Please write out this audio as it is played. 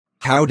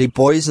Howdy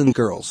boys and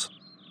girls.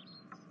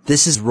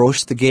 This is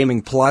Rosh the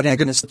gaming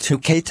protagonist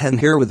 2K10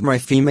 here with my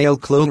female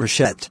clone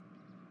Roshette.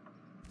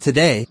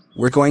 Today,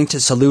 we're going to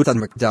salute on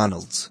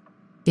McDonald's.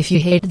 If you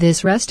hate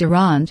this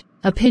restaurant,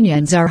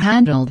 opinions are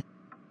handled.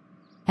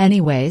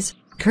 Anyways,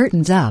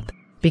 curtains up,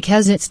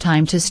 because it's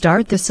time to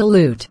start the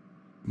salute.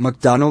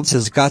 McDonald's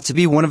has got to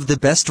be one of the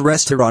best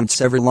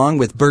restaurants ever along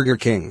with Burger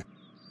King.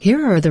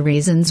 Here are the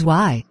reasons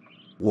why.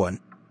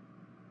 1.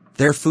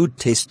 Their food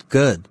tastes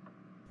good.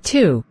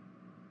 2.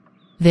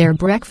 Their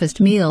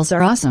breakfast meals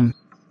are awesome.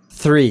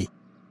 3.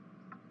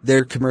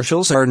 Their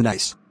commercials are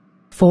nice.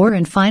 4.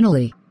 And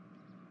finally,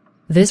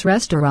 this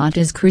restaurant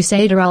is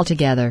Crusader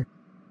altogether.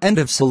 End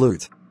of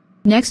salute.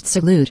 Next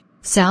salute,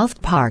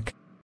 South Park.